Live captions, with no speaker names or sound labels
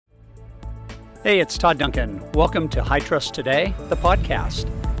Hey, it's Todd Duncan. Welcome to High Trust Today, the podcast.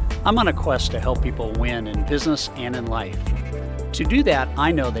 I'm on a quest to help people win in business and in life. To do that,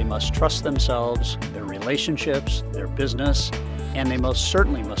 I know they must trust themselves, their relationships, their business, and they most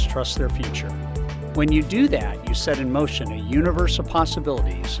certainly must trust their future. When you do that, you set in motion a universe of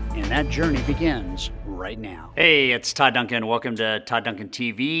possibilities, and that journey begins right now. Hey, it's Todd Duncan. Welcome to Todd Duncan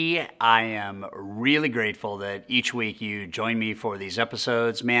TV. I am really grateful that each week you join me for these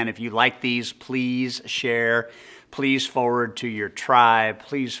episodes. Man, if you like these, please share. Please forward to your tribe.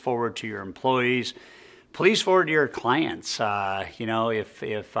 Please forward to your employees. Please forward to your clients.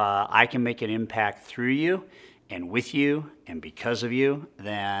 If I can make an impact through you and with you and because of you,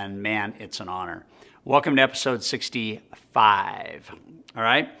 then man, it's an honor. Welcome to episode 65. All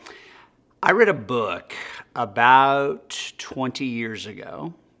right. I read a book about 20 years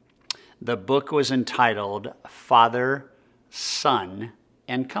ago. The book was entitled Father, Son,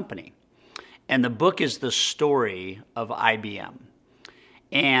 and Company. And the book is the story of IBM.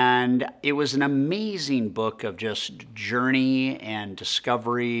 And it was an amazing book of just journey and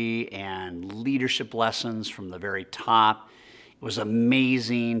discovery and leadership lessons from the very top. It was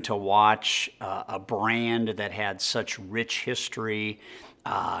amazing to watch a brand that had such rich history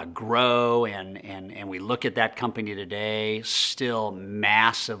grow, and we look at that company today, still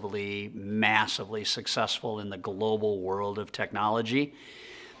massively successful in the global world of technology.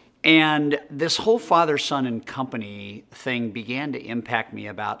 And this whole Father, Son, and Company thing began to impact me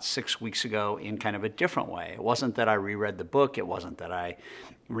about 6 weeks ago in kind of a different way. It wasn't that I reread the book. It wasn't that I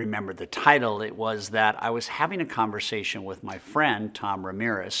remembered the title. It was that I was having a conversation with my friend, Tom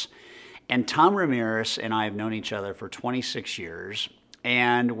Ramirez. And Tom Ramirez and I have known each other for 26 years.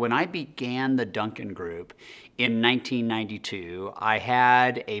 And when I began the Duncan Group in 1992, I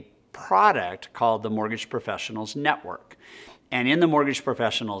had a product called the Mortgage Professionals Network. And in the Mortgage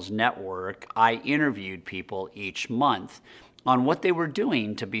Professionals Network, I interviewed people each month on what they were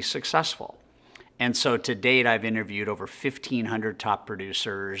doing to be successful. And so to date, I've interviewed over 1,500 top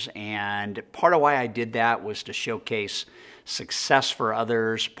producers. And part of why I did that was to showcase success for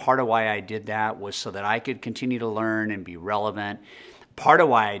others. Part of why I did that was so that I could continue to learn and be relevant. Part of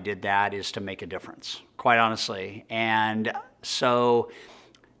why I did that is to make a difference, quite honestly. And so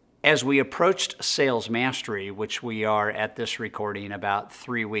as we approached Sales Mastery, which we are at this recording about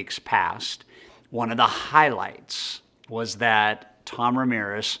 3 weeks past, one of the highlights was that Tom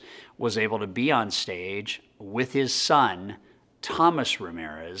Ramirez was able to be on stage with his son, Thomas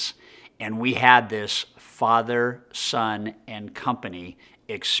Ramirez, and we had this Father, Son, and Company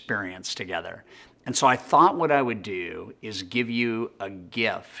experience together. And so I thought what I would do is give you a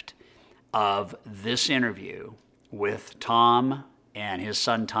gift of this interview with Tom and his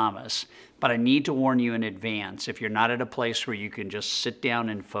son Thomas. But I need to warn you in advance, if you're not at a place where you can just sit down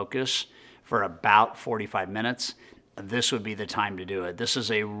and focus for about 45 minutes, this would be the time to do it. This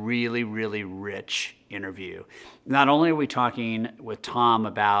is a really rich interview. Not only are we talking with Tom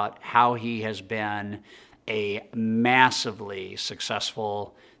about how he has been a massively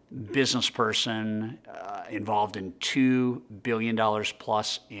successful business person involved in $2 billion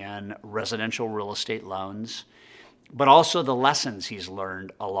plus in residential real estate loans, but also the lessons he's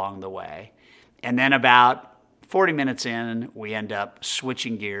learned along the way. And then about 40 minutes in, we end up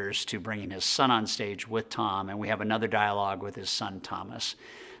switching gears to bringing his son on stage with Tom, and we have another dialogue with his son, Thomas.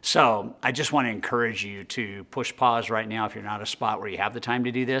 So I just want to encourage you to push pause right now if you're not at a spot where you have the time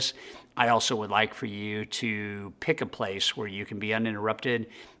to do this. I also would like for you to pick a place where you can be uninterrupted,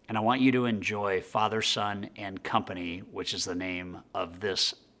 and I want you to enjoy Father, Son, and Company, which is the name of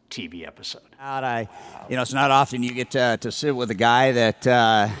this TV episode. It's not often you get to sit with a guy that,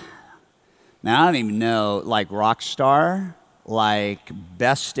 now I don't even know, like rock star, like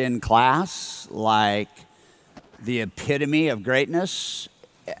best in class, like the epitome of greatness.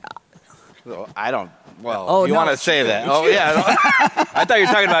 I don't. Well, you want to say that? Oh, yeah. I thought you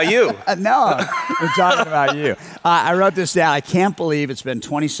were talking about you. No, we're talking about you. I wrote this down. I can't believe it's been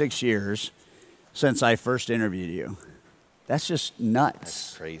 26 years since I first interviewed you. That's just nuts.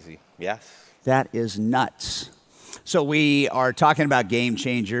 That's crazy. Yes. That is nuts. So we are talking about game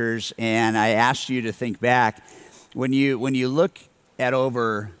changers, and I asked you to think back. When you look at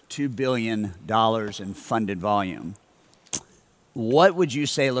over $2 billion in funded volume, what would you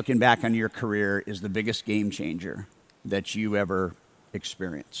say, looking back on your career, is the biggest game changer that you ever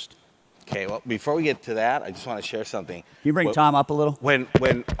experienced? Okay, well, before we get to that, I just want to share something. Can you bring Tom up a little? When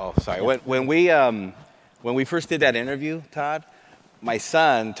we first did that interview, Todd, my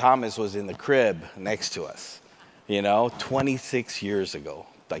son, Thomas, was in the crib next to us, 26 years ago,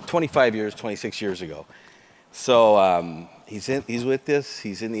 like 25 years, 26 years ago. So He's with this.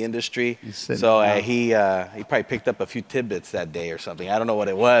 He's in the industry. So he probably picked up a few tidbits that day or something. I don't know what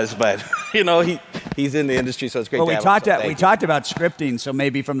it was, but he's in the industry, so it's great. Well, we talked about scripting, so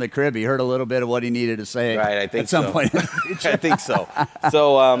maybe from the crib he heard a little bit of what he needed to say. Right, I think at some point. I think so.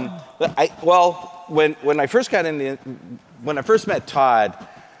 So, when I first met Todd,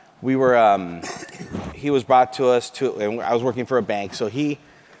 we were he was brought to us and I was working for a bank, so he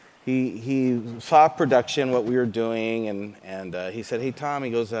saw production, what we were doing, and he said, "Hey, Tom," he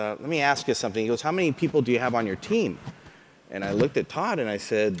goes, "let me ask you something." He goes, "How many people do you have on your team?" And I looked at Todd and I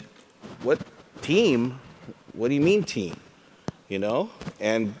said, "What team? What do you mean team?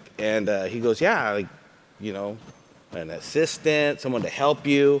 And he goes, "Yeah, an assistant, someone to help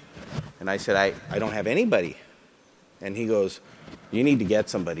you." And I said, I don't have anybody. And he goes, "You need to get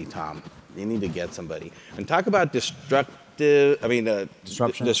somebody, Tom. You need to get somebody." And talk about disruption,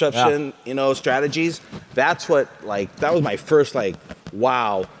 strategies. That's that was my first,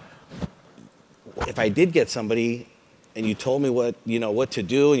 wow. If I did get somebody and you told me what to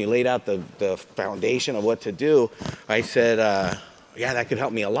do, and you laid out the foundation of what to do, I said, yeah, that could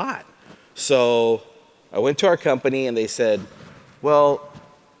help me a lot. So I went to our company and they said, "Well,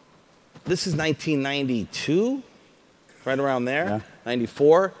 this is 1992, right around there,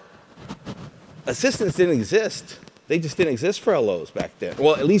 94. Assistants didn't exist. They just didn't exist for LOs back then.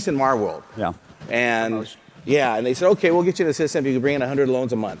 Well, at least in our world." Yeah. And and they said, "Okay, we'll get you an assistant if you can bring in 100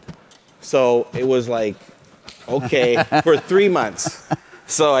 loans a month." So it was okay, for 3 months.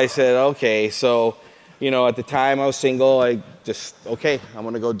 So I said, okay. So, at the time I was single, I just, okay, I'm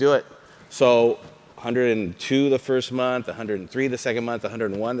going to go do it. So 102 the first month, 103 the second month,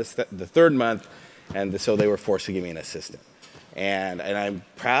 101 the third month. And so they were forced to give me an assistant. And I'm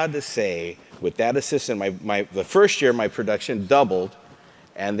proud to say, with that assistant, the first year my production doubled.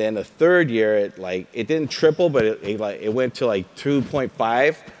 And then the third year, it didn't triple, but it went to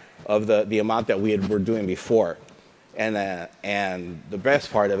 2.5 of the amount that were doing before. And the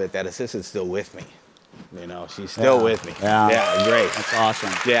best part of it, that assistant's still with me. She's still with me. Yeah, great. That's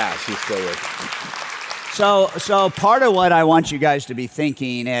awesome. Yeah, she's still with me. So part of what I want you guys to be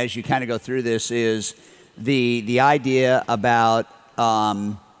thinking as you kind of go through this is the idea about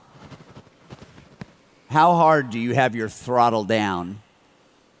how hard do you have your throttle down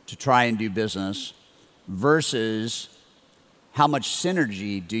to try and do business versus how much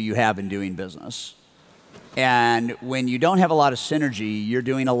synergy do you have in doing business. And when you don't have a lot of synergy, you're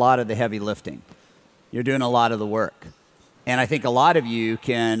doing a lot of the heavy lifting. You're doing a lot of the work. And I think a lot of you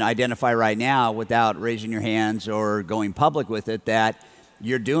can identify right now, without raising your hands or going public with it, that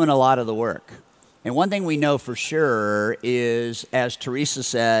you're doing a lot of the work. And one thing we know for sure is, as Teresa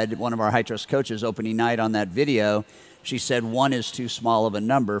said, one of our High Trust coaches opening night on that video, she said, 1 is too small of a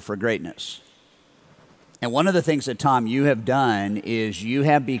number for greatness. And one of the things that, Tom, you have done is you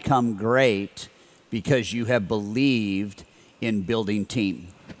have become great because you have believed in building team.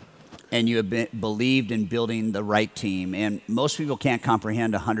 And you have believed in building the right team. And most people can't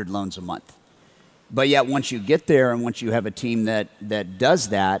comprehend 100 loans a month. But yet once you get there and once you have a team that does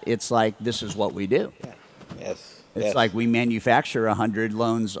that, it's like, this is what we do. Yeah. Yes. It's like we manufacture 100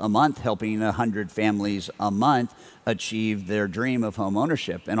 loans a month, helping 100 families a month achieve their dream of home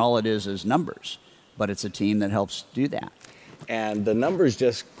ownership. And all it is numbers. But it's a team that helps do that. And the numbers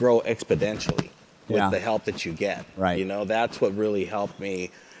just grow exponentially with the help that you get. Right. That's what really helped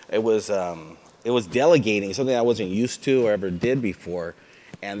me. It was delegating, something I wasn't used to or ever did before,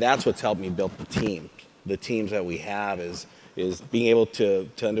 and that's what's helped me build the team. The teams that we have is being able to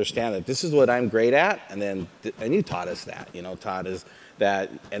understand that this is what I'm great at, and you taught us that. Taught us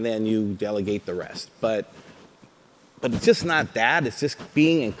that, and then you delegate the rest. But it's just not that. It's just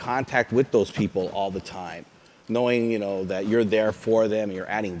being in contact with those people all the time, knowing that you're there for them, you're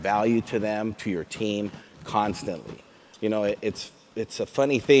adding value to them, to your team constantly. It's a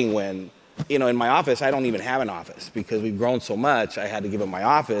funny thing when, in my office, I don't even have an office because we've grown so much. I had to give up my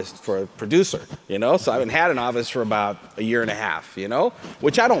office for a producer, so I haven't had an office for about a year and a half,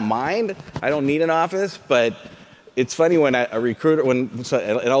 which I don't mind. I don't need an office, but it's funny when a recruiter, when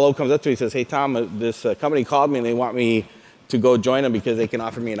an LO comes up to me and says, "Hey, Tom, this company called me and they want me to go join them because they can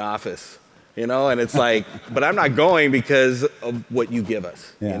offer me an office." And it's like, but I'm not going because of what you give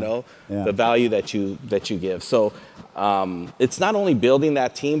us, the value that you give. So it's not only building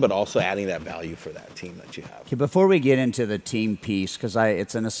that team, but also adding that value for that team that you have. Okay, before we get into the team piece, because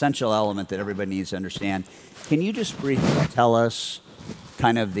it's an essential element that everybody needs to understand, can you just briefly tell us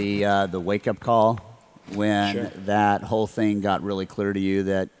kind of the wake-up call when that whole thing got really clear to you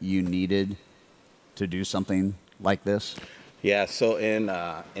that you needed to do something like this? Yeah, so in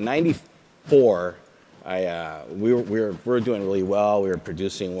 94, We were doing really well. We were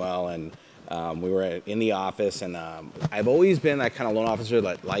producing well, and we were in the office. And I've always been that kind of loan officer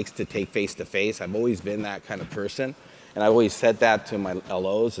that likes to take face to face. I've always been that kind of person, and I've always said that to my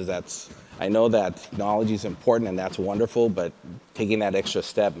LOs. I know that technology is important and that's wonderful, but taking that extra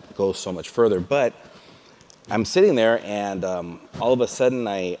step goes so much further. But I'm sitting there, and all of a sudden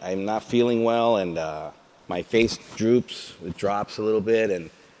I'm not feeling well, and my face droops, it drops a little bit,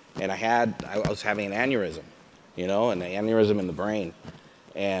 and I was having an aneurysm, an aneurysm in the brain.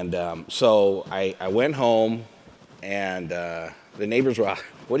 And so I went home, and the neighbors were,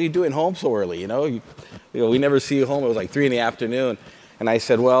 "What are you doing home so early? We never see you home." It was like 3 p.m. And I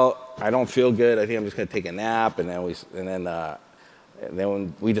said, "Well, I don't feel good. I think I'm just going to take a nap." And then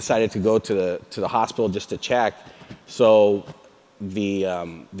when we decided to go to the hospital just to check. So the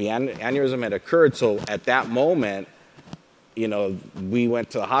aneurysm had occurred. So at that moment, we went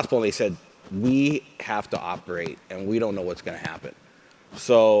to the hospital, and they said, "We have to operate, and we don't know what's going to happen."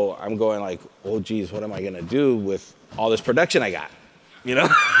 So I'm going like, "Oh, geez, what am I going to do with all this production I got?" It's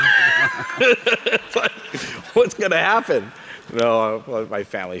like, what's going to happen? No, well, my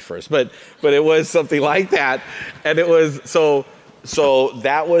family first, but it was something like that, and it was so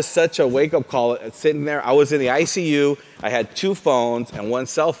that was such a wake-up call. Sitting there, I was in the ICU. I had 2 phones and 1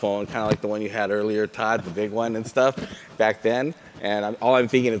 cell phone, kind of like the one you had earlier, Todd, the big one and stuff back then. And all I'm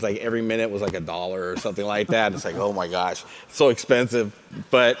thinking is like every minute was like $1 or something like that. It's like, oh my gosh, so expensive.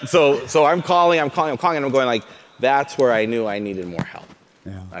 But so I'm calling, and I'm going like, that's where I knew I needed more help.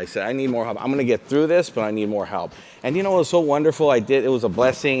 Yeah. I said, I need more help. I'm going to get through this, but I need more help. And it was so wonderful. It was a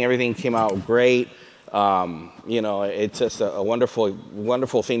blessing. Everything came out great. It's just a wonderful,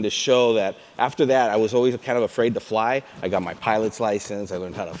 wonderful thing to show that after that, I was always kind of afraid to fly. I got my pilot's license. I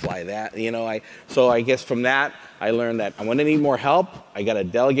learned how to fly that. So I guess from that, I learned that I'm going to need more help. I got to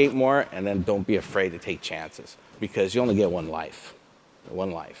delegate more, and then don't be afraid to take chances, because you only get one life.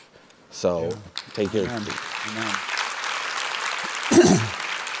 So take your. Amen.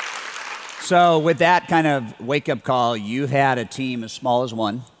 So with that kind of wake-up call, you've had a team as small as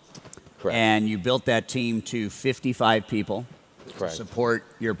 1. Correct. And you built that team to 55 people. Correct. To support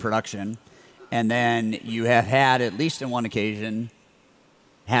your production. And then you have had, at least on one occasion,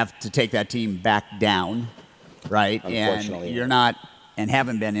 have to take that team back down, right? Unfortunately. And you're not, and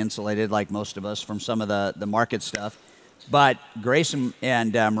haven't been insulated like most of us from some of the market stuff. But Grace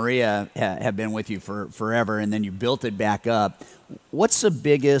and Maria have been with you for forever, and then you built it back up. What's the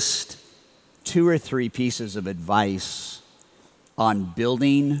biggest 2 or 3 pieces of advice on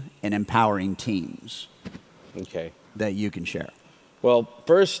building and empowering teams that you can share? Well,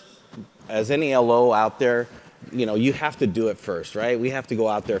 first, as any LO out there, you have to do it first, right? We have to go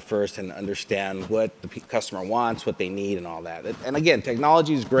out there first and understand what the customer wants, what they need, and all that. And again,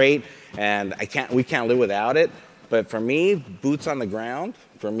 technology is great, and we can't live without it. But for me, boots on the ground,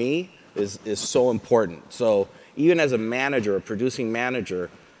 for me, is so important. So even as a manager, a producing manager,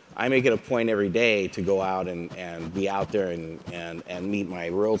 I make it a point every day to go out and be out there and meet my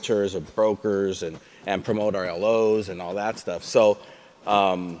realtors or brokers and promote our LOs and all that stuff. So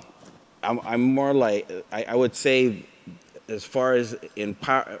I'm more like, I would say, as far as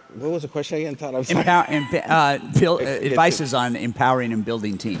empower, what was the question again, Todd? I'm sorry. Advice is on empowering and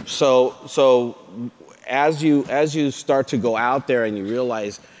building teams. So as you start to go out there and you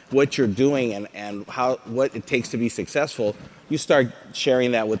realize what you're doing and what it takes to be successful, you start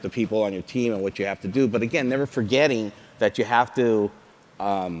sharing that with the people on your team and what you have to do. But again, never forgetting that you have to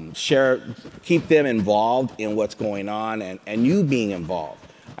keep them involved in what's going on and you being involved.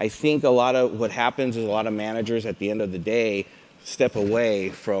 I think a lot of what happens is a lot of managers at the end of the day step away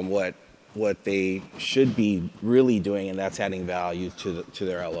from what they should be really doing, and that's adding value to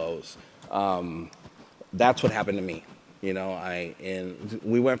their LOs. That's what happened to me.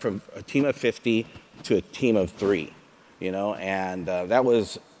 We went from a team of 50 to a team of 3, and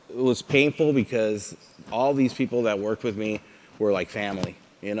it was painful because all these people that worked with me were like family,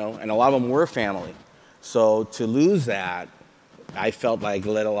 and a lot of them were family. So to lose that, I felt like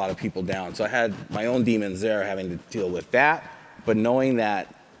let a lot of people down. So I had my own demons there having to deal with that, but knowing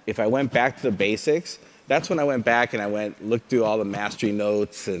that if I went back to the basics, that's when I went back and looked through all the mastery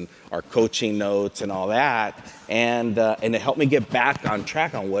notes and our coaching notes and all that, and it helped me get back on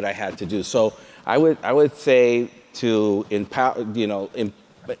track on what I had to do. So I would say to empower,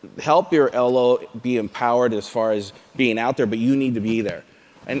 help your LO be empowered as far as being out there, but you need to be there.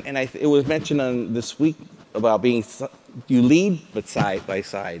 And it was mentioned on this week about you lead, but side by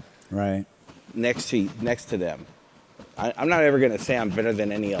side, right, next to them. I'm not ever going to say I'm better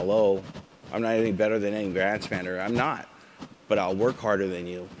than any LO. I'm not any better than any grant manager. I'm not. But I'll work harder than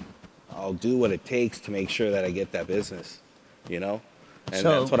you. I'll do what it takes to make sure that I get that business, you know? And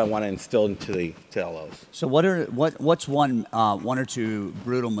So- that's what I want to instill into the to LOs. So what's one or two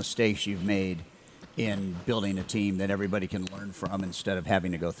brutal mistakes you've made in building a team that everybody can learn from instead of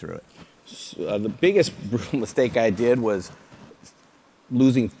having to go through it? The biggest brutal mistake I did was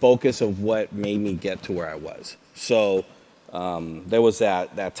losing focus of what made me get to where I was. So there was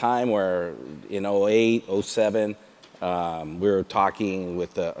that time where in 08, 07, we were talking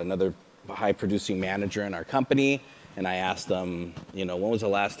with another high producing manager in our company, and I asked him, when was the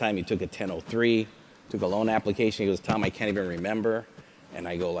last time you took a 1003, took a loan application? He goes, Tom, I can't even remember. And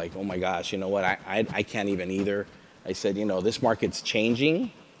I go like, oh my gosh, you know what? I can't even either. I said, this market's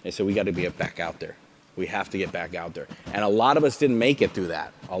changing. I said, we got to be back out there. We have to get back out there. And a lot of us didn't make it through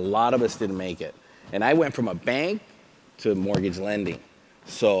that. A lot of us didn't make it. And I went from a bank to mortgage lending.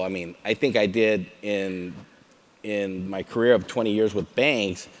 So, I think I did in my career of 20 years with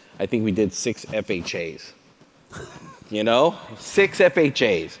banks, I think we did 6 FHAs. 6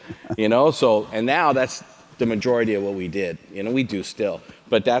 FHAs, so, and now that's the majority of what we did. We do still.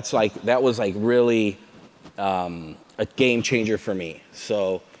 But that was really a game changer for me.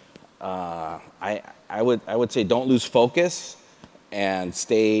 So I would say don't lose focus and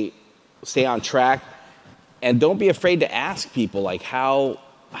stay on track, and don't be afraid to ask people like how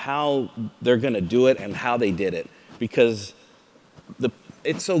they're going to do it and how they did it, because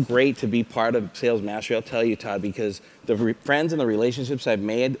it's so great to be part of Sales Mastery. I'll tell you, Todd, because the friends and the relationships I've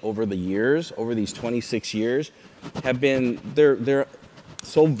made over the years, over these 26 years, have been they're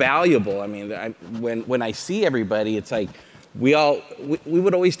so valuable. When I see everybody, it's like we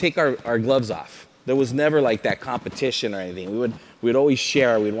would always take our gloves off. There was never like that competition or anything. We'd always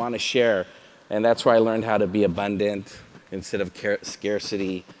share. We'd want to share, and that's where I learned how to be abundant instead of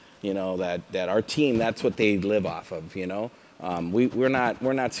scarcity. That our team, that's what they live off of. We're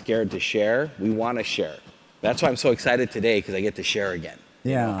not scared to share. We want to share. That's why I'm so excited today, because I get to share again.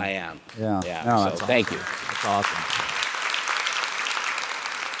 Yeah, I am. Yeah. Yeah. No, So that's thank you. That's awesome.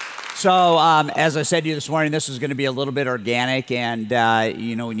 So, as I said to you this morning, this is going to be a little bit organic, and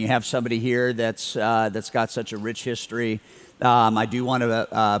when you have somebody here that's got such a rich history, I do want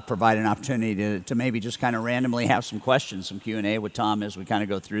to provide an opportunity to maybe just kind of randomly have some questions, some Q&A with Tom as we kind of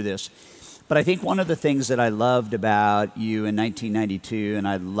go through this. But I think one of the things that I loved about you in 1992, and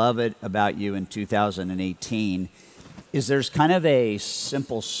I love it about you in 2018, is there's kind of a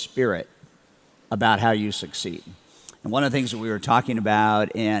simple spirit about how you succeed. And one of the things that we were talking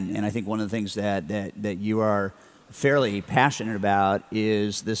about, and I think one of the things that you are fairly passionate about,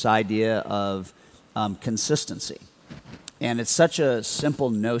 is this idea of consistency. And it's such a simple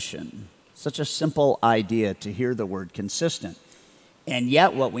notion, such a simple idea to hear the word consistent. And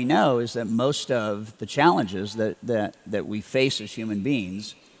yet what we know is that most of the challenges that we face as human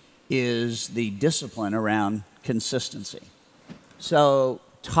beings is the discipline around consistency. So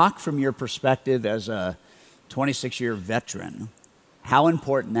talk from your perspective as a 26-year veteran, how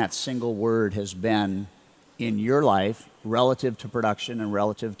important that single word has been in your life relative to production and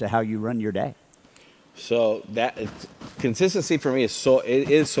relative to how you run your day. So consistency for me is so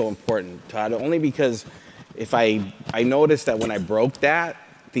important, Todd, only because if I noticed that when I broke that,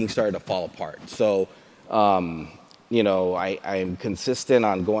 things started to fall apart. So, I'm consistent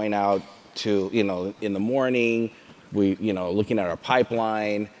on going out to, in the morning, looking at our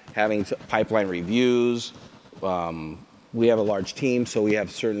pipeline, having pipeline reviews. We have a large team, so we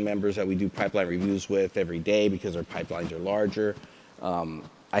have certain members that we do pipeline reviews with every day because our pipelines are larger.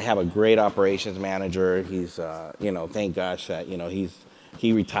 I have a great operations manager. He's, thank gosh that,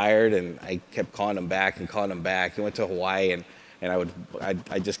 he retired, and I kept calling him back. He went to Hawaii, and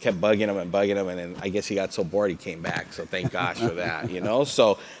I just kept bugging him, and then I guess he got so bored he came back. So thank gosh for that,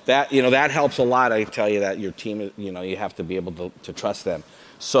 So that helps a lot. I tell you that your team, you have to be able to trust them.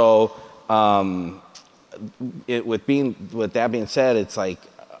 So with that being said, it's like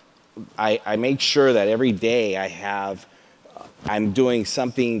I make sure that every day I'm doing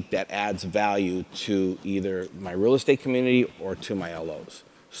something that adds value to either my real estate community or to my LOs.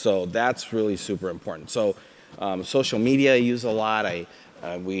 So that's really super important. So social media I use a lot.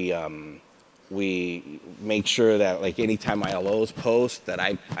 We make sure that like anytime my LOs post that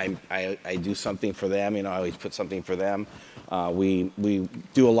I do something for them. I always put something for them. We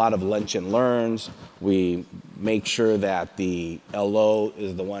do a lot of lunch and learns. We make sure that the LO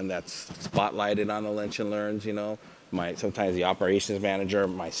is the one that's spotlighted on the lunch and learns. Sometimes the operations manager,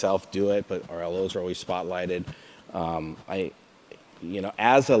 myself do it, but our LOs are always spotlighted.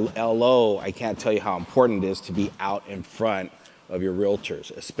 As a LO, I can't tell you how important it is to be out in front of your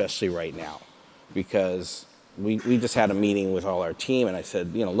realtors, especially right now, because we just had a meeting with all our team, and I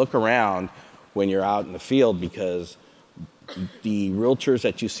said, look around when you're out in the field, because the realtors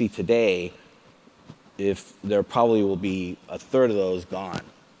that you see today, if there probably will be a third of those gone,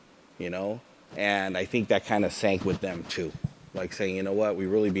 and I think that kind of sank with them too, like saying, you know what,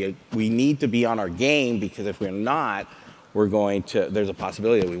 we need to be on our game, because if we're not, there's a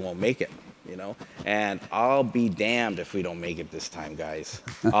possibility that we won't make it. And I'll be damned if we don't make it this time, guys.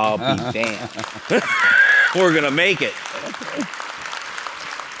 I'll be damned. We're gonna make it.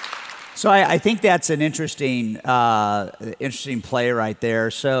 So I think that's an interesting play right there.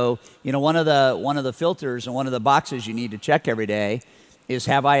 So one of the filters and one of the boxes you need to check every day is,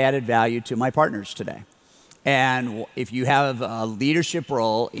 have I added value to my partners today? And if you have a leadership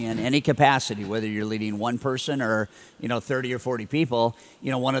role in any capacity, whether you're leading one person or 30 or 40 people,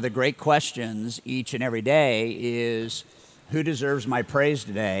 one of the great questions each and every day is, who deserves my praise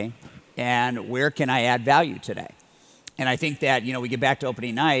today, and where can I add value today? And I think that we get back to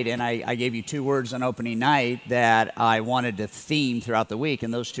opening night, and I gave you 2 words on opening night that I wanted to theme throughout the week,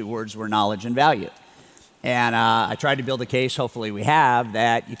 and those 2 words were knowledge and value. And I tried to build a case, hopefully we have,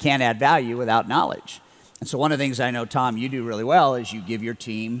 that you can't add value without knowledge. And so one of the things I know, Tom, you do really well is you give your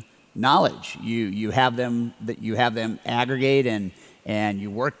team knowledge. You have them aggregate and you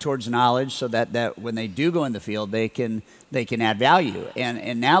work towards knowledge so that when they do go in the field, they can add value.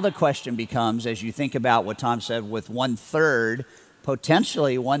 And now the question becomes, as you think about what Tom said, with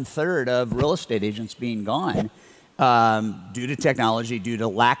potentially one third of real estate agents being gone due to technology, due to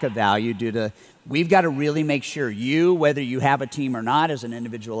lack of value, we've got to really make sure whether you have a team or not as an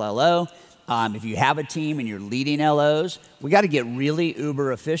individual LO, if you have a team and you're leading LOs, we got to get really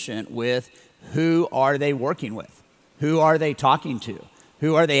uber efficient with who are they working with? Who are they talking to?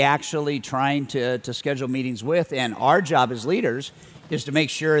 Who are they actually trying to schedule meetings with? And our job as leaders is to make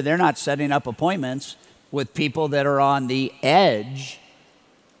sure they're not setting up appointments with people that are on the edge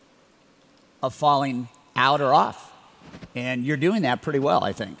of falling out or off. And you're doing that pretty well,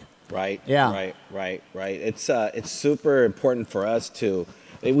 I think. Right. Yeah. Right. It's super important for us to.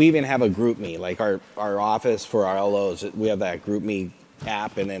 We even have a GroupMe, like our office for our LOs. We have that GroupMe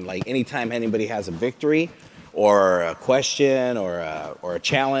app, and then like anytime anybody has a victory or a question or a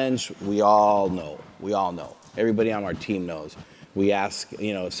challenge, we all know. Everybody on our team knows. We ask,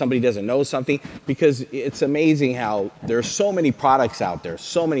 if somebody doesn't know something, because it's amazing how there's so many products out there,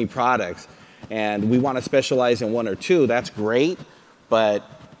 and we want to specialize in 1 or 2. That's great, but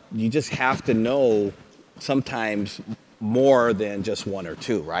you just have to know sometimes more than just 1 or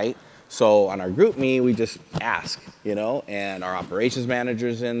 2, right? So on our GroupMe, we just ask, and our operations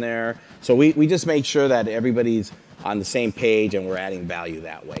manager's in there. So we just make sure that everybody's on the same page and we're adding value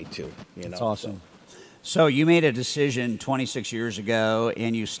that way too. That's awesome. So you made a decision 26 years ago,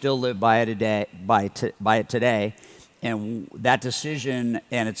 and you still live by it today. And that decision,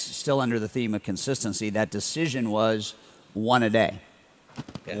 and it's still under the theme of consistency, that decision was 1 a day.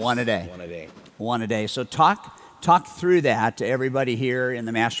 Yes, 1 a day. 1 a day. 1 a day. So talk through that to everybody here in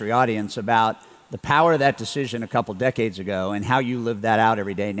the Mastery audience about the power of that decision a couple decades ago and how you live that out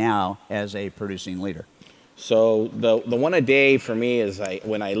every day now as a producing leader. So the 1 a day for me is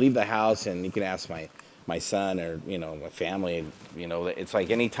when I leave the house, and you can ask my son or my family, it's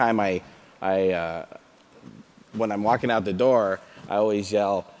like anytime when I'm walking out the door, I always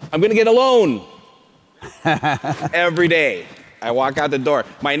yell, "I'm gonna get a loan." Every day. I walk out the door.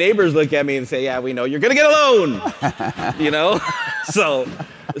 My neighbors look at me and say, "Yeah, we know you're gonna get a loan."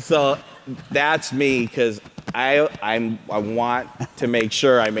 So that's me, because I want to make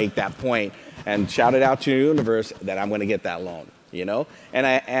sure I make that point and shout it out to the universe that I'm gonna get that loan.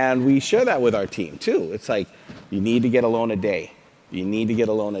 And we share that with our team too. It's like, you need to get a loan a day. You need to get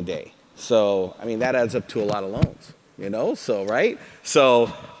a loan a day. So that adds up to a lot of loans. So right.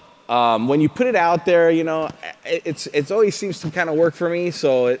 So. When you put it out there, it's always seems to kind of work for me.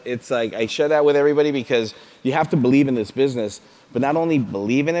 So it's like I share that with everybody, because you have to believe in this business, but not only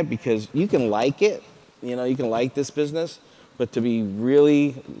believe in it because you can like it, you can like this business, but to be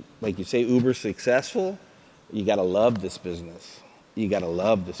really, like you say, uber successful, you got to love this business. You got to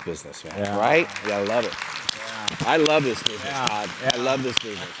love this business, man. Yeah. Right? You got to love it. Yeah. I love this business, Todd. Yeah. I love this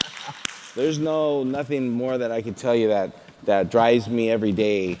business. There's nothing more that I can tell you that drives me every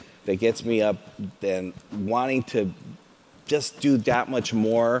day, that gets me up and wanting to just do that much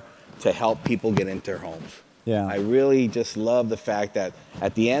more to help people get into their homes. Yeah. I really just love the fact that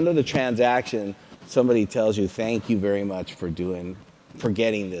at the end of the transaction, somebody tells you, "Thank you very much for getting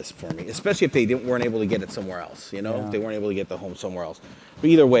this for me," especially if they weren't able to get it somewhere else, if they weren't able to get the home somewhere else.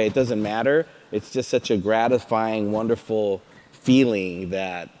 But either way, it doesn't matter. It's just such a gratifying, wonderful feeling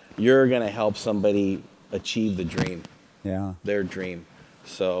that you're going to help somebody achieve the dream, their dream.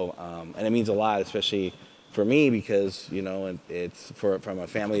 So, and it means a lot, especially for me, because, you know, it's from a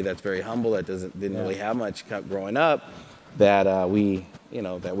family that's very humble, that didn't really have much growing up, that we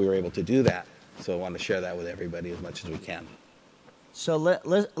were able to do that. So I want to share that with everybody as much as we can. So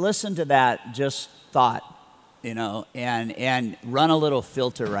listen to that just thought, you know, and run a little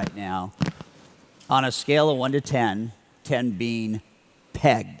filter right now on a scale of 1 to 10, 10 being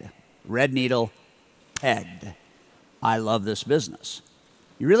pegged, red needle, pegged. I love this business.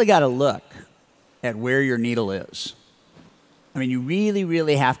 You really got to look at where your needle is. I mean, you really,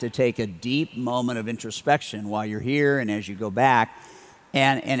 really have to take a deep moment of introspection while you're here and as you go back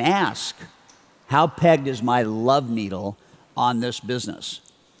and ask, how pegged is my love needle on this business?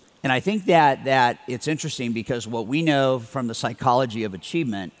 And I think that it's interesting because what we know from the psychology of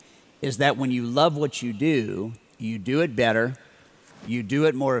achievement is that when you love what you do it better, you do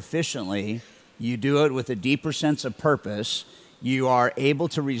it more efficiently, you do it with a deeper sense of purpose, you are able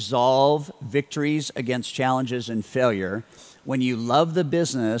to resolve victories against challenges and failure. When you love the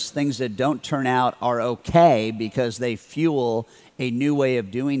business, things that don't turn out are okay because they fuel a new way of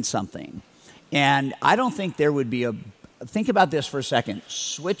doing something. And I don't think there would be think about this for a second.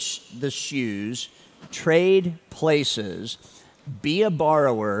 Switch the shoes, trade places, be a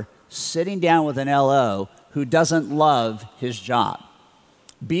borrower sitting down with an LO who doesn't love his job.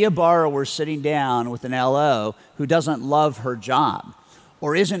 Be a borrower sitting down with an LO who doesn't love her job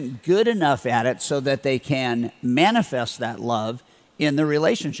or isn't good enough at it so that they can manifest that love in the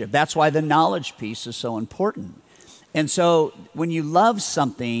relationship. That's why the knowledge piece is so important. And so when you love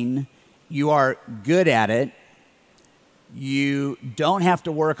something, you are good at it. You don't have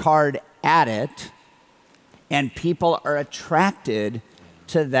to work hard at it. And people are attracted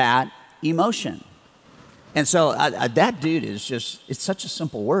to that emotion. And so that dude is just, it's such a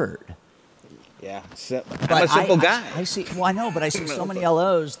simple word. Yeah, I'm a simple guy. I see, well, I know, but I see so many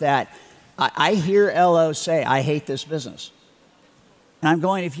LOs that I hear LOs say, I hate this business. And I'm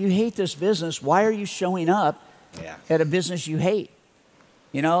going, if you hate this business, why are you showing up at a business you hate?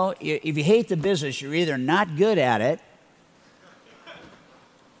 You know, if you hate the business, you're either not good at it,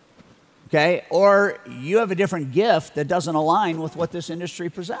 okay, or you have a different gift that doesn't align with what this industry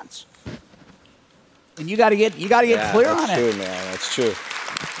presents. And you got to get clear on it. That's true, man. That's true.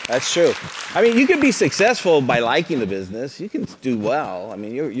 That's true. I mean, you can be successful by liking the business. You can do well. I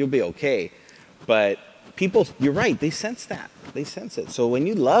mean, you'll be okay. But people, you're right. They sense that. They sense it. So when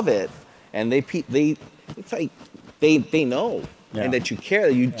you love it, and it's like they know, and that you care,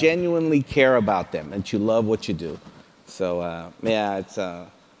 that you genuinely care about them, and you love what you do. So it's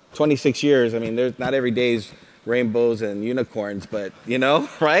 26 years. I mean, there's not every day's rainbows and unicorns, but you know,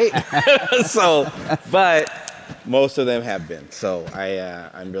 right? But most of them have been. So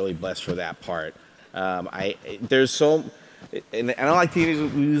I'm really blessed for that part. And I don't like to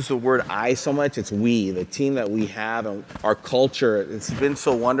use the word I so much. It's we, the team that we have, and our culture. It's been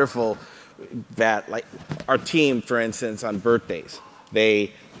so wonderful that, like, our team, for instance, on birthdays,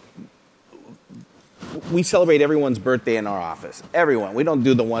 we celebrate everyone's birthday in our office. Everyone. We don't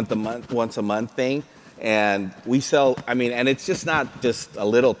do the once a month thing. And and it's just not just a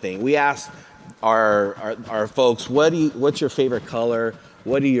little thing. We ask our folks, what's your favorite color?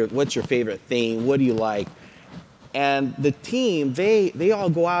 What's your favorite theme? What do you like? And the team, they all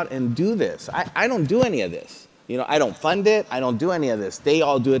go out and do this. I don't do any of this. You know, I don't fund it. I don't do any of this. They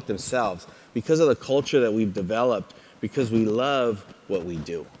all do it themselves because of the culture that we've developed, because we love what we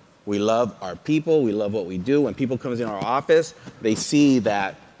do. We love our people. We love what we do. When people come in our office, they see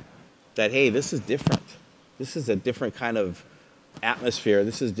that hey, this is different. This is a different kind of atmosphere.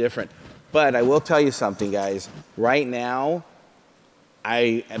 This is different. But I will tell you something, guys. Right now,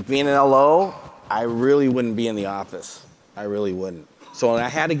 being an LO, I really wouldn't be in the office. I really wouldn't. So when I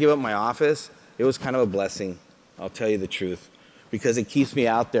had to give up my office, it was kind of a blessing. I'll tell you the truth, because it keeps me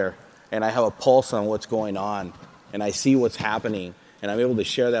out there, and I have a pulse on what's going on, and I see what's happening, and I'm able to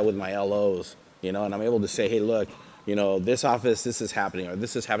share that with my LOs, you know, and I'm able to say, hey, look, you know, this office, this is happening, or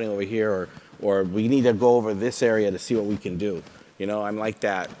this is happening over here, or we need to go over this area to see what we can do. You know, I'm like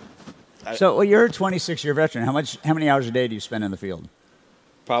that. So you're a 26-year veteran. How many hours a day do you spend in the field?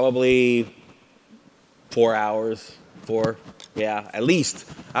 Probably 4 hours. At least.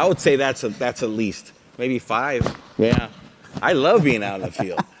 I would say that's at least. Maybe 5. Yeah. I love being out in the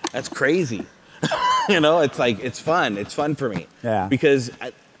field. That's crazy. You know, it's like, it's fun. It's fun for me. Yeah. Because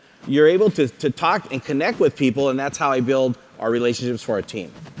you're able to talk and connect with people, and that's how I build our relationships for our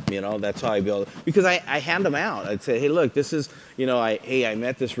team. You know, that's how I build, because I hand them out. I'd say, hey, look, this is, you know, I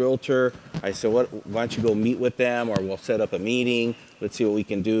met this realtor I said, why don't you go meet with them, or we'll set up a meeting. Let's see what we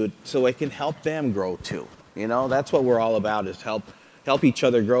can do so I can help them grow too. You know, that's what we're all about, is help each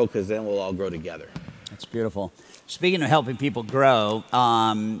other grow, because then we'll all grow together. That's beautiful. Speaking of helping people grow,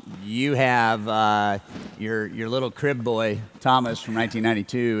 you have your little crib boy, Thomas, from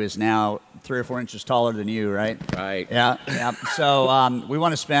 1992, is now 3 or 4 inches taller than you, right? Right. Yeah, yeah. So we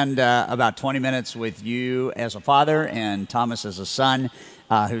want to spend about 20 minutes with you as a father and Thomas as a son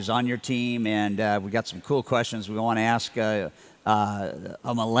who's on your team. And we got some cool questions we want to ask a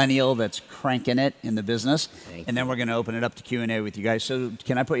millennial that's cranking it in the business. And then we're going to open it up to Q&A with you guys. So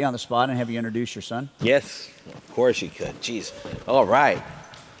can I put you on the spot and have you introduce your son? Yes, of course you could. Jeez. All right.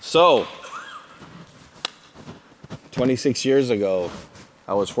 So, 26 years ago,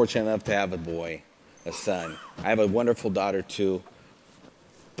 I was fortunate enough to have a boy, a son. I have a wonderful daughter too,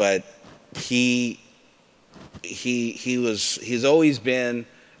 but he's always been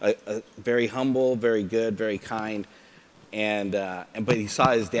a very humble, very good, very kind. But he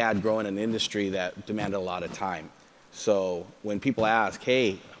saw his dad grow in an industry that demanded a lot of time. So when people ask,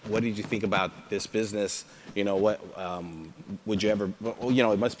 hey, what did you think about this business? You know, what would you ever, you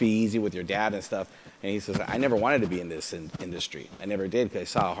know, it must be easy with your dad and stuff. And he says, I never wanted to be in this industry. I never did, because I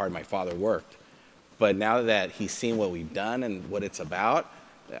saw how hard my father worked. But now that he's seen what we've done and what it's about,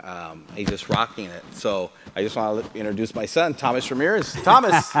 he's just rocking it. So I just want to introduce my son, Thomas Ramirez.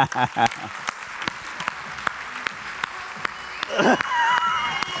 Thomas.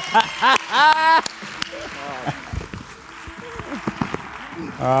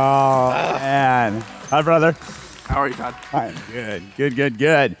 Oh, man. Hi, brother. How are you, Todd? Hi. Good,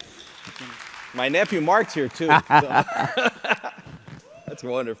 good. My nephew Mark's here too. So. That's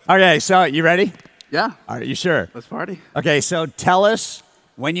wonderful. Okay, so you ready? Yeah. Are you sure? Let's party. Okay, so tell us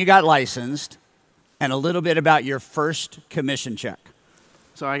when you got licensed and a little bit about your first commission check.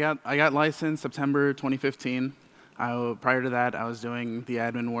 So I got licensed September 2015. Prior to that, I was doing the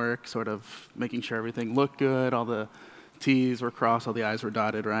admin work, sort of making sure everything looked good, all the T's were crossed, all the I's were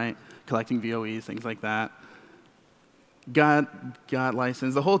dotted, right? Collecting VOEs, things like that. Got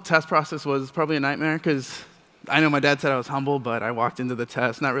licensed. The whole test process was probably a nightmare, because I know my dad said I was humble, but I walked into the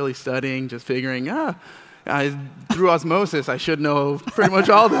test not really studying, just figuring, through osmosis, I should know pretty much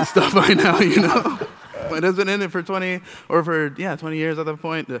all this stuff by now, you know? But it's been in it for 20 years at that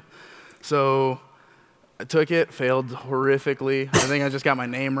point. So I took it, failed horrifically. I think I just got my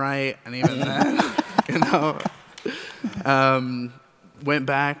name right, and even then, you know. Went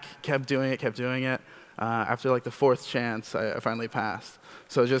back, kept doing it. After like the 4th chance, I finally passed.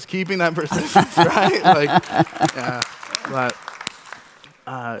 So just keeping that persistence, right?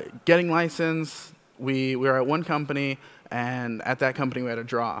 Getting licensed, we were at one company, and at that company we had a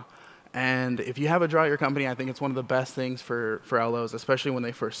draw. And if you have a draw at your company, I think it's one of the best things for LOs, especially when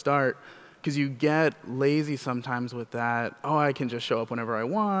they first start, because you get lazy sometimes with that. Oh, I can just show up whenever I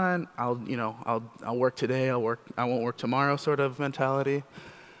want. I'll work today. I won't work tomorrow sort of mentality.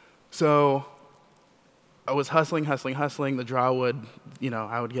 So I was hustling. The draw would,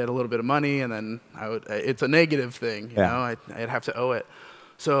 I would get a little bit of money, and then it's a negative thing, you know, I'd have to owe it.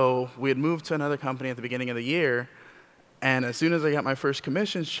 So we had moved to another company at the beginning of the year, and as soon as I got my first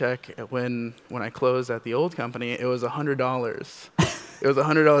commissions check, when I closed at the old company, it was $100. It was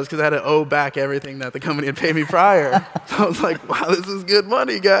 $100 because I had to owe back everything that the company had paid me prior. So I was like, wow, this is good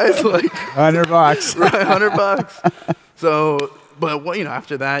money, guys. Like $100. Right, $100. So, but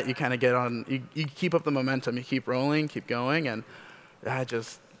after that, you kind of get on, you keep up the momentum, you keep rolling, keep going, and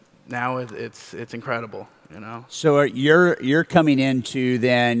now it's incredible, you know. So you're coming into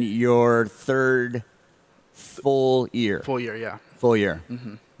then your 3rd full year. Full year, yeah. Full year.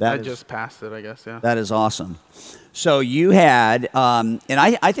 Mm-hmm. I just passed it, I guess, yeah. That is awesome. So you had, and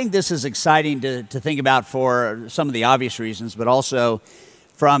I think this is exciting to think about for some of the obvious reasons, but also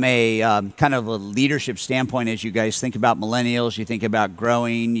from a kind of a leadership standpoint as you guys think about millennials, you think about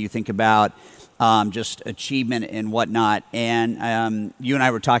growing, you think about just achievement and whatnot. And you and I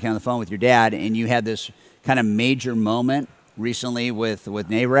were talking on the phone with your dad, and you had this kind of major moment recently with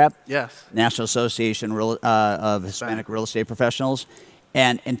NAREP, yes, National Association of Hispanic Real Estate Professionals.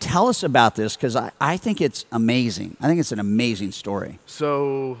 And tell us about this, because I think it's amazing. I think it's an amazing story.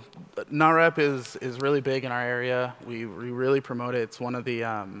 So NAREP is really big in our area. We really promote it. It's one of the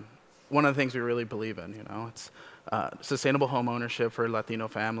things we really believe in. You know, it's sustainable home ownership for Latino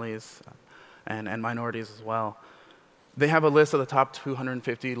families and minorities as well. They have a list of the top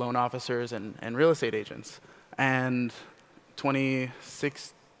 250 loan officers and real estate agents. And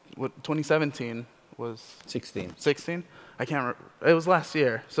 2017 was 16. I can't remember. It was last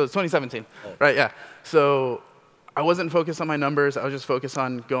year, so it's 2017, right? Yeah. So I wasn't focused on my numbers. I was just focused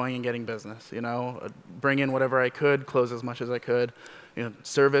on going and getting business, bring in whatever I could, close as much as I could,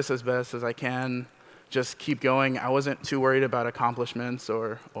 service as best as I can, just keep going. I wasn't too worried about accomplishments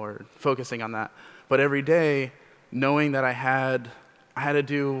or focusing on that. But every day, knowing that I had to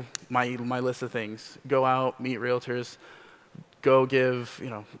do my list of things, go out, meet realtors, go give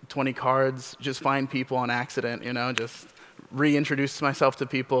 20 cards, just find people on accident, just reintroduce myself to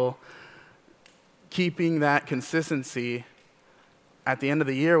people. Keeping that consistency, at the end of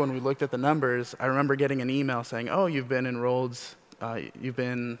the year when we looked at the numbers, I remember getting an email saying, "Oh, you've been enrolled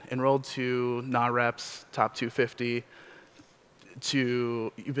to NAHREP's Top 250. What's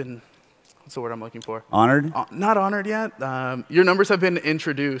the word I'm looking for? Honored? Not honored yet. Your numbers have been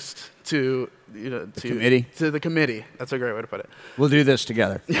introduced to committee? To the committee. That's a great way to put it. We'll do this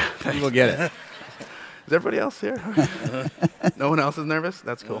together. We'll get it. Is everybody else here? No one else is nervous?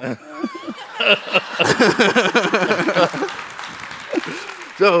 That's cool.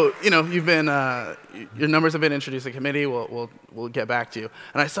 So, you've been, your numbers have been introduced to the committee. We'll get back to you.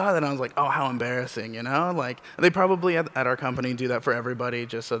 And I saw that and I was like, oh, how embarrassing, Like, they probably at our company do that for everybody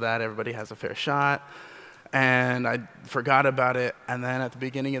just so that everybody has a fair shot. And I forgot about it. And then at the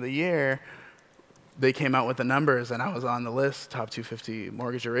beginning of the year, they came out with the numbers, and I was on the list, top 250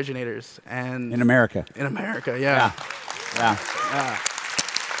 mortgage originators. And in America. In America, yeah. Yeah.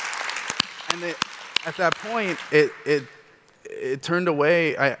 And at that point, it turned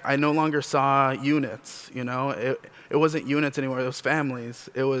away. I no longer saw units, It wasn't units anymore. It was families.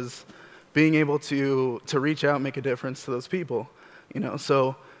 It was being able to reach out and make a difference to those people,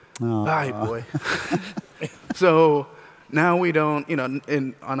 So, bye, boy. So now we don't,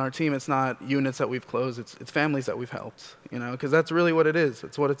 on our team, it's not units that we've closed. It's families that we've helped, because that's really what it is.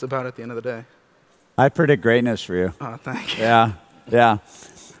 It's what it's about at the end of the day. I predict greatness for you. Oh, thank you. Yeah.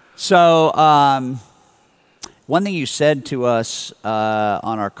 So one thing you said to us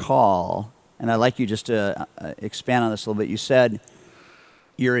on our call, and I'd like you just to expand on this a little bit. You said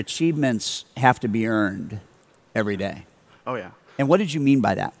your achievements have to be earned every day. Oh, yeah. And what did you mean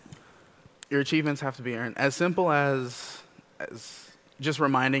by that? Your achievements have to be earned. As simple as just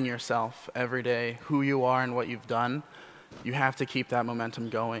reminding yourself every day who you are and what you've done. You have to keep that momentum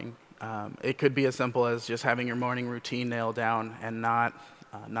going. It could be as simple as just having your morning routine nailed down and not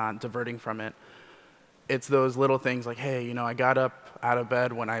diverting from it. It's those little things like, hey, I got up out of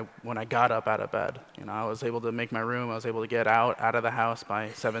bed when I got up out of bed. I was able to make my room. I was able to get out of the house by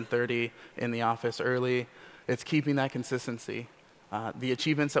 7:30, in the office early. It's keeping that consistency. The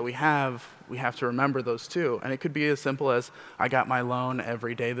achievements that we have to remember those too. And it could be as simple as I got my loan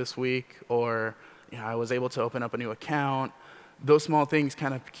every day this week, or I was able to open up a new account. Those small things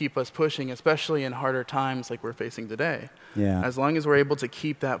kind of keep us pushing, especially in harder times like we're facing today. Yeah. As long as we're able to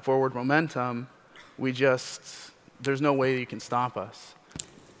keep that forward momentum, there's no way you can stop us.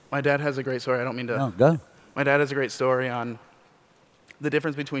 My dad has a great story. I don't mean to. No, go. My dad has a great story on the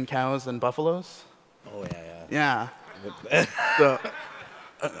difference between cows and buffaloes. Oh, yeah. Yeah. So,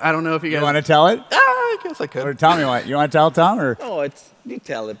 I don't know if you guys... You want to tell it? I guess I could. Or tell me what. You want to tell Tom? Or? Oh, you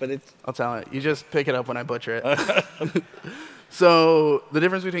tell it, but it's... I'll tell it. You just pick it up when I butcher it. So, the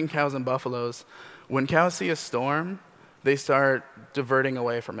difference between cows and buffaloes, when cows see a storm, they start diverting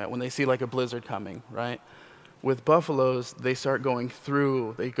away from it. When they see like a blizzard coming, right? With buffaloes, they start going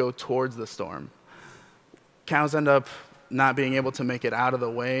through, they go towards the storm. Cows end up not being able to make it out of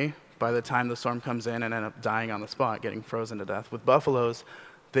the way by the time the storm comes in and end up dying on the spot, getting frozen to death. With buffaloes,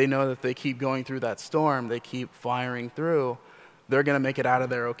 they know that they keep going through that storm, they keep firing through, they're going to make it out of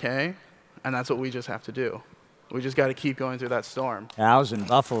there okay, and that's what we just have to do. We just got to keep going through that storm. Cows and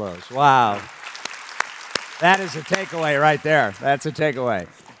buffaloes. Wow. That is a takeaway right there. That's a takeaway.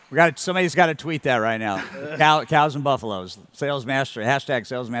 Somebody's got to tweet that right now. Cows and buffaloes. Sales Mastery. Hashtag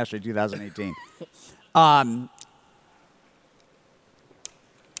Sales Mastery 2018. I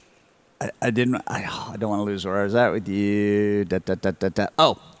don't want to lose where I was at with you.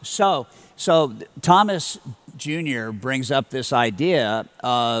 Oh, so Thomas Jr. brings up this idea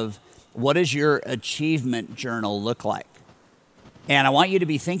of what does your achievement journal look like? And I want you to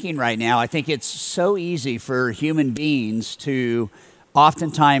be thinking right now, I think it's so easy for human beings to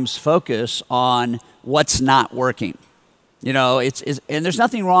oftentimes focus on what's not working. And there's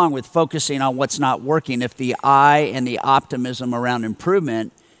nothing wrong with focusing on what's not working if the eye and the optimism around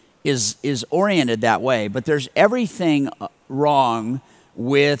improvement is oriented that way. But there's everything wrong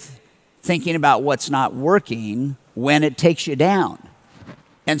with thinking about what's not working when it takes you down.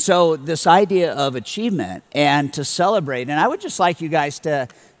 And so this idea of achievement and to celebrate, and I would just like you guys to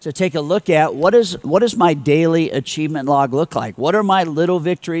take a look at what does my daily achievement log look like? What are my little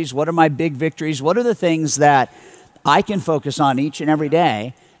victories? What are my big victories? What are the things that I can focus on each and every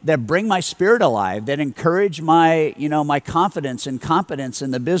day that bring my spirit alive, that encourage my, my confidence and competence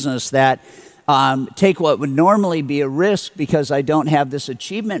in the business, that take what would normally be a risk because I don't have this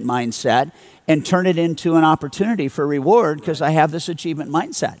achievement mindset and turn it into an opportunity for reward because I have this achievement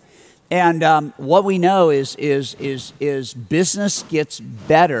mindset. And what we know is business gets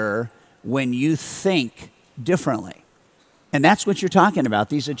better when you think differently. And that's what you're talking about,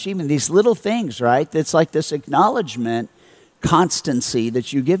 these achievements, these little things, right? That's like this acknowledgement, constancy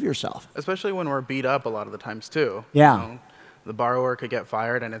that you give yourself. Especially when we're beat up a lot of the times too. Yeah. The borrower could get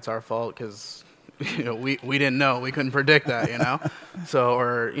fired and it's our fault because we didn't know, we couldn't predict that, So,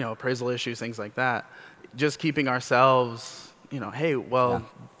 or appraisal issues, things like that. Just keeping ourselves, hey, well,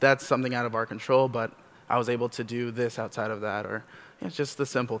 that's something out of our control, but I was able to do this outside of that, or it's just the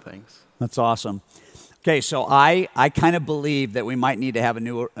simple things. That's awesome. Okay, so I kind of believe that we might need to have a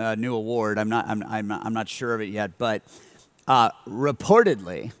new award. I'm not sure of it yet, but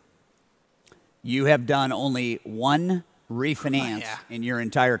reportedly, you have done only one refinance in your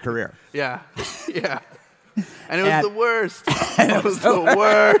entire career. Yeah. And it was the worst. It was the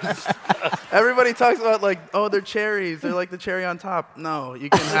worst. Everybody talks about they're cherries. They're like the cherry on top. No, you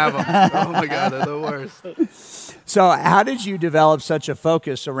can have them. Oh my God, they're the worst. So how did you develop such a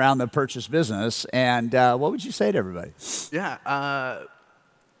focus around the purchase business? And what would you say to everybody? Yeah.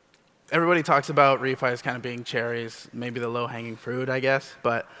 Everybody talks about refis kind of being cherries, maybe the low-hanging fruit, I guess.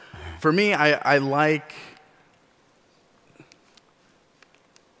 But for me,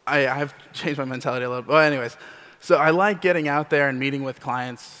 I've changed my mentality a little bit. Well, anyways, so I like getting out there and meeting with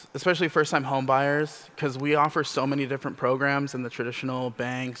clients, especially first-time home buyers, because we offer so many different programs than the traditional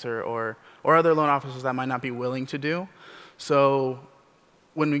banks or other loan officers that might not be willing to do. So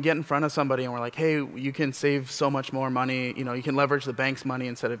when we get in front of somebody and we're like, hey, you can save so much more money, you can leverage the bank's money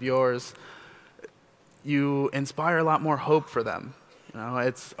instead of yours, you inspire a lot more hope for them.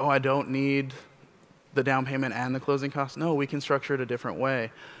 It's, I don't need the down payment and the closing costs. No, we can structure it a different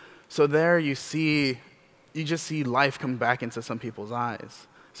way. So there you just see life come back into some people's eyes,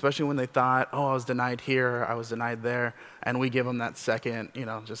 especially when they thought, I was denied here, I was denied there, and we give them that second,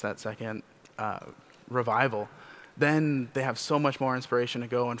 just that second revival. Then they have so much more inspiration to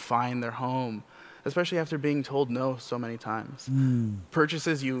go and find their home, especially after being told no so many times.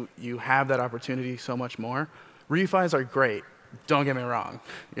 Purchases, you have that opportunity so much more. Refis are great. Don't get me wrong,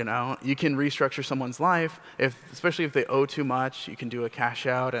 you can restructure someone's life, especially if they owe too much. You can do a cash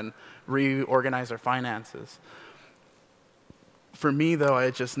out and reorganize their finances. For me, though,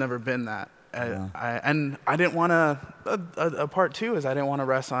 it's just never been that. And I didn't want to. A part two is I didn't want to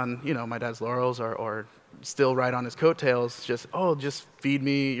rest on my dad's laurels or still ride on his coattails. Just feed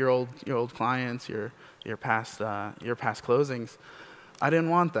me your old clients, your past closings. I didn't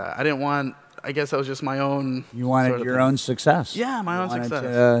want that. I guess that was just my own. You wanted your own success. Yeah, my own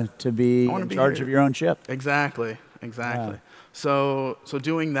success. To be in charge of your own ship. Exactly. Yeah. So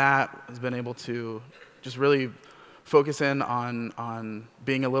doing that has been able to just really focus in on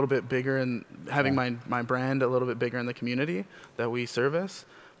being a little bit bigger and having my brand a little bit bigger in the community that we service,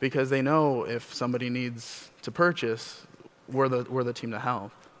 because they know if somebody needs to purchase, we're the team to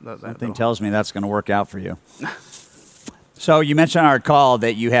help. Something tells me that's going to work out for you. So you mentioned on our call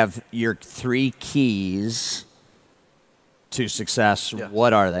that you have your 3 keys to success. Yes.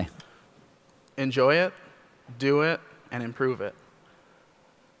 What are they? Enjoy it, do it, and improve it.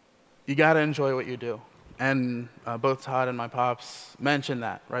 You got to enjoy what you do. And both Todd and my pops mentioned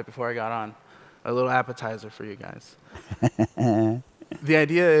that right before I got on. A little appetizer for you guys. The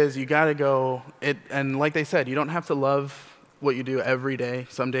idea is you got to go, and like they said, you don't have to love what you do every day.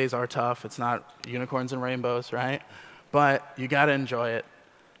 Some days are tough. It's not unicorns and rainbows, right? But you got to enjoy it.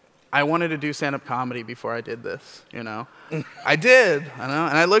 I wanted to do stand-up comedy before I did this, I did, and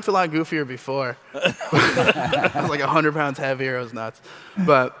I looked a lot goofier before. I was like 100 pounds heavier. It was nuts.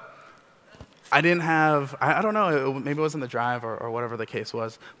 But I didn't have, I don't know, maybe it wasn't the drive or whatever the case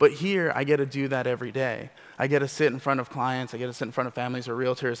was. But here, I get to do that every day. I get to sit in front of clients. I get to sit in front of families or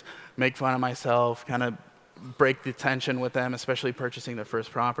realtors, make fun of myself, kind of break the tension with them, especially purchasing their first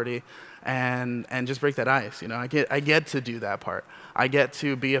property, and just break that ice. I get to do that part. I get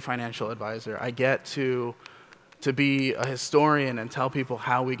to be a financial advisor. I get to be a historian and tell people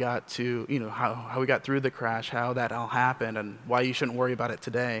how we got to, how we got through the crash, how that all happened, and why you shouldn't worry about it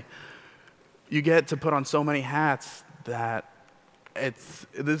today. You get to put on so many hats that it's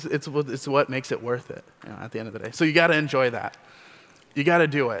what makes it worth it at the end of the day. So you got to enjoy that. You got to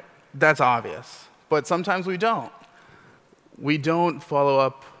do it. That's obvious. But sometimes we don't. We don't follow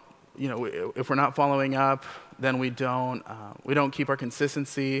up. If we're not following up, then we don't keep our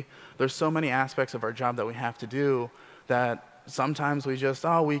consistency. There's so many aspects of our job that we have to do that sometimes we just,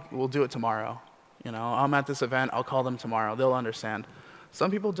 we'll do it tomorrow. You know, I'm at this event, I'll call them tomorrow, they'll understand. Some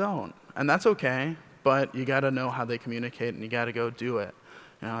people don't, and that's okay, but you gotta know how they communicate and you gotta go do it.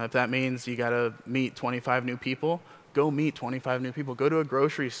 You know, if that means you gotta meet 25 new people, go meet 25 new people. Go to a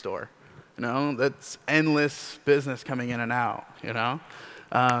grocery store. You know, that's endless business coming in and out, you know?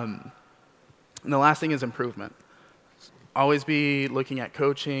 And the last thing is improvement. Always be looking at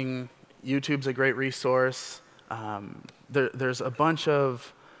coaching. YouTube's a great resource. There's a bunch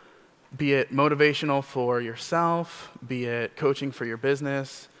of, be it motivational for yourself, be it coaching for your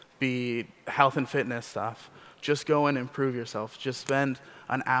business, be health and fitness stuff. Just go and improve yourself. Just spend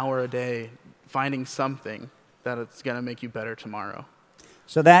an hour a day finding something that it's going to make you better tomorrow.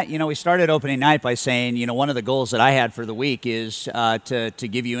 So that, we started opening night by saying, one of the goals that I had for the week is to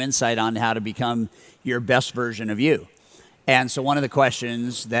give you insight on how to become your best version of you. And so one of the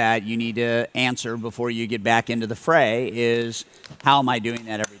questions that you need to answer before you get back into the fray is, how am I doing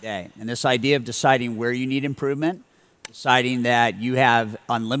that every day? And this idea of deciding where you need improvement, deciding that you have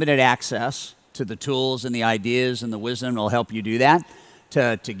unlimited access to the tools and the ideas and the wisdom that will help you do that,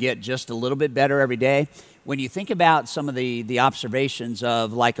 to get just a little bit better every day. When you think about some of the observations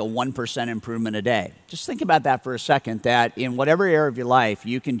of like a 1% improvement a day, just think about that for a second, that in whatever area of your life,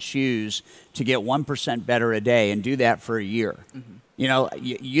 you can choose to get 1% better a day and do that for a year. Mm-hmm.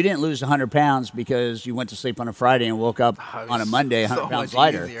 You didn't lose 100 pounds because you went to sleep on a Friday and woke up on a Monday 100 pounds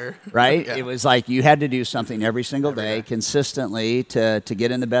lighter, right? Yeah. It was like you had to do something every single day consistently to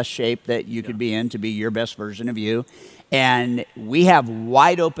get in the best shape that you could be in, to be your best version of you. And we have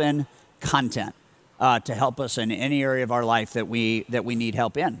wide open content to help us in any area of our life that we need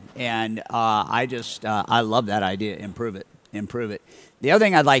help in. And I love that idea. Improve it. The other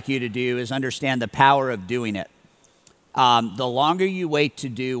thing I'd like you to do is understand the power of doing it. The longer you wait to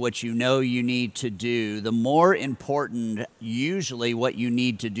do what you know you need to do, the more important usually what you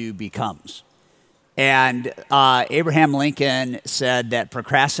need to do becomes. And Abraham Lincoln said that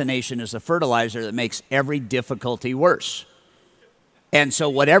procrastination is the fertilizer that makes every difficulty worse. And so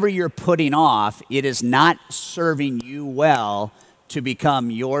whatever you're putting off, it is not serving you well to become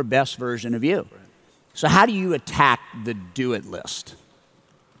your best version of you. So how do you attack the do-it list?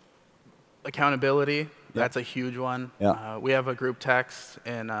 Accountability, that's a huge one. Yeah. We have a group text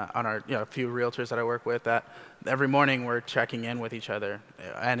on our a few realtors that I work with that every morning we're checking in with each other.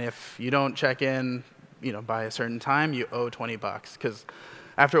 And if you don't check in, by a certain time, you owe $20 because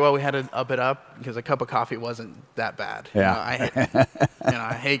after a while, we had to up it up because a cup of coffee wasn't that bad. Yeah.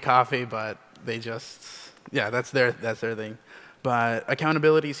 I hate coffee, but they just, that's their thing. But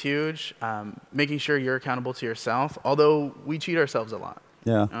accountability is huge. Making sure you're accountable to yourself, although we cheat ourselves a lot.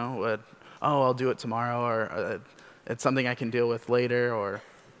 Yeah. I'll do it tomorrow, or it's something I can deal with later, or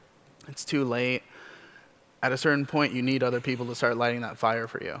it's too late. At a certain point, you need other people to start lighting that fire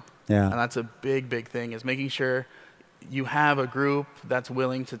for you. Yeah. And that's a big, big thing, is making sure you have a group that's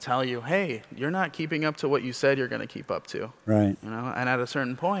willing to tell you, hey, you're not keeping up to what you said you're going to keep up to. Right. And at a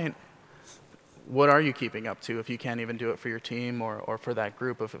certain point, what are you keeping up to if you can't even do it for your team or for that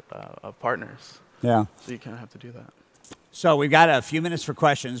group of partners? Yeah. So you kind of have to do that. So we've got a few minutes for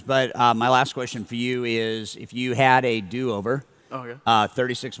questions, but my last question for you is, if you had a do-over,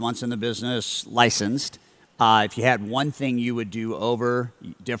 36 months in the business, licensed, if you had one thing you would do over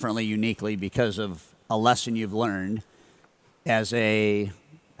differently, uniquely, because of a lesson you've learned as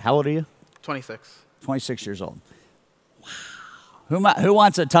how old are you? 26. 26 years old. Wow. Who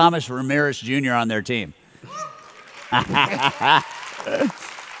wants a Thomas Ramirez Jr. on their team?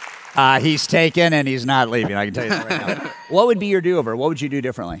 He's taken and he's not leaving, I can tell you that right now. What would be your do-over? What would you do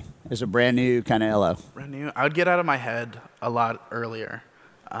differently as a brand new kind of LO? Brand new? I would get out of my head a lot earlier,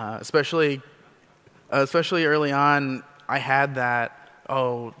 especially early on. I had that,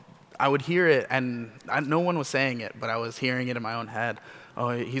 I would hear it, and no one was saying it, but I was hearing it in my own head. Oh,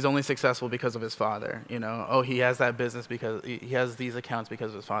 he's only successful because of his father. He has that business because he has these accounts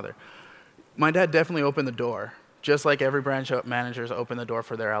because of his father. My dad definitely opened the door, just like every branch managers open the door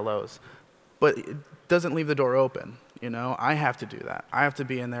for their LOs. But it doesn't leave the door open. I have to do that. I have to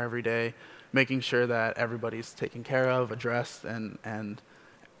be in there every day, making sure that everybody's taken care of, addressed, and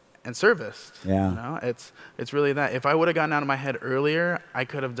serviced. Yeah. It's really that. If I would have gotten out of my head earlier, I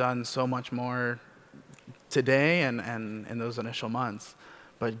could have done so much more today and in those initial months.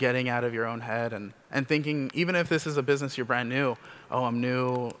 But getting out of your own head and thinking, even if this is a business you're brand new, I'm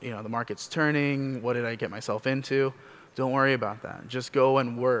new, the market's turning, what did I get myself into? Don't worry about that. Just go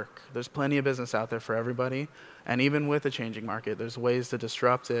and work. There's plenty of business out there for everybody. And even with a changing market, there's ways to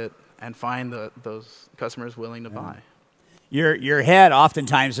disrupt it and find those customers willing to buy. Your head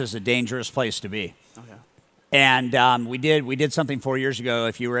oftentimes is a dangerous place to be. Okay. And we did something 4 years ago.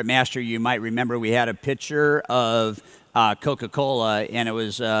 If you were at Master, you might remember we had a picture of Coca-Cola, and it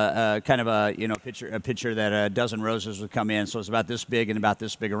was kind of a picture that a dozen roses would come in. So it was about this big and about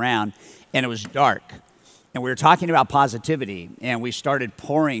this big around, and it was dark. And we were talking about positivity, and we started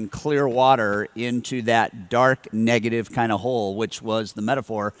pouring clear water into that dark, negative kind of hole, which was the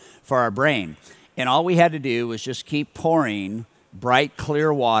metaphor for our brain. And all we had to do was just keep pouring bright,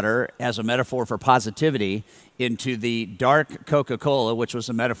 clear water as a metaphor for positivity into the dark Coca-Cola, which was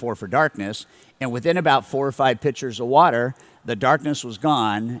a metaphor for darkness. And within about 4 or 5 pitchers of water, the darkness was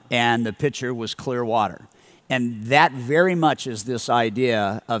gone, and the pitcher was clear water. And that very much is this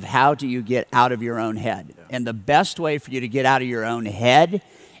idea of how do you get out of your own head. Yeah. And the best way for you to get out of your own head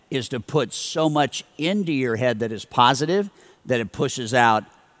is to put so much into your head that is positive that it pushes out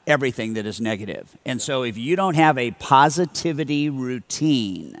everything that is negative. And so if you don't have a positivity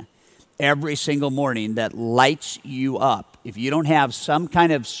routine every single morning that lights you up, if you don't have some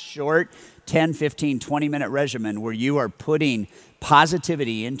kind of short 10, 15, 20-minute regimen where you are putting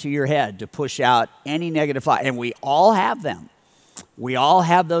positivity into your head to push out any negative thought, and we all have them. We all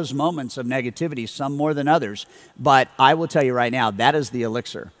have those moments of negativity, some more than others. But I will tell you right now, that is the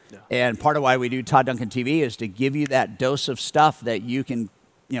elixir. Yeah. And part of why we do Todd Duncan TV is to give you that dose of stuff that you can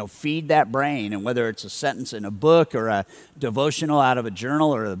feed that brain. And whether it's a sentence in a book or a devotional out of a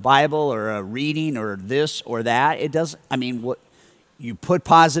journal or the Bible or a reading or this or that, what you put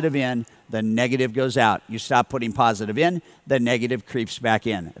positive in, the negative goes out. You stop putting positive in, the negative creeps back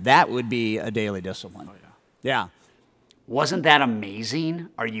in. That would be a daily discipline. Oh, yeah. Wasn't that amazing?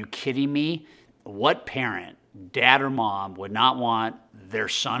 Are you kidding me? What parent, dad or mom, would not want their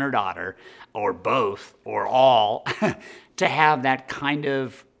son or daughter, or both, or all, to have that kind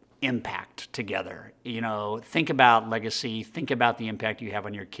of impact together? Think about legacy. Think about the impact you have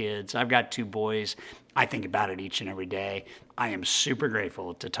on your kids. I've got 2 boys. I think about it each and every day. I am super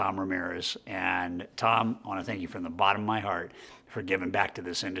grateful to Tom Ramirez. And Tom, I want to thank you from the bottom of my heart for giving back to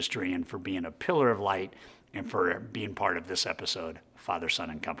this industry and for being a pillar of light and for being part of this episode, Father, Son,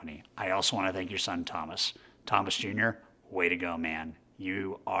 and Company. I also want to thank your son, Thomas. Thomas Jr., way to go, man.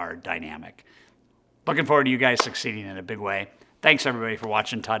 You are dynamic. Looking forward to you guys succeeding in a big way. Thanks, everybody, for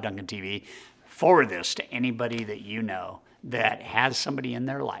watching Todd Duncan TV. Forward this to anybody that you know that has somebody in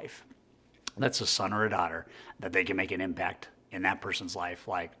their life that's a son or a daughter that they can make an impact in that person's life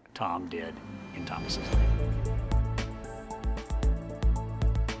like Tom did in Thomas's life.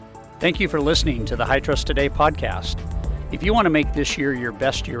 Thank you for listening to the High Trust Today podcast. If you want to make this year your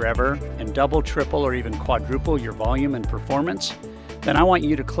best year ever and double, triple, or even quadruple your volume and performance, then I want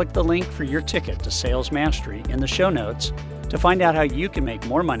you to click the link for your ticket to Sales Mastery in the show notes to find out how you can make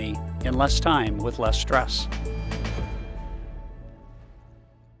more money in less time with less stress.